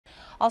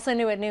Also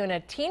new at noon, a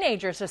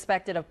teenager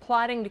suspected of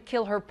plotting to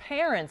kill her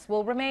parents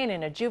will remain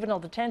in a juvenile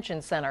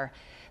detention center.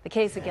 The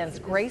case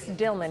against Grace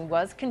Dillman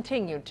was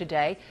continued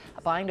today.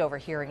 A bind-over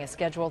hearing is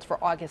scheduled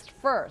for August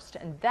 1st,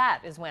 and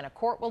that is when a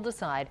court will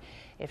decide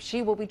if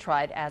she will be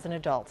tried as an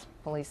adult.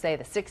 Police say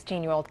the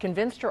 16-year-old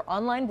convinced her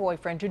online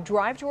boyfriend to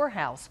drive to her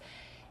house.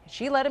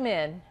 She let him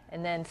in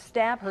and then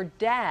stab her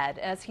dad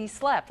as he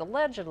slept,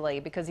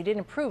 allegedly because he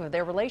didn't approve of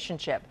their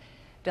relationship.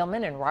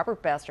 Dillman and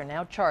hurt.Best are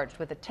now charged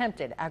with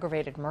attempted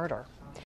aggravated murder.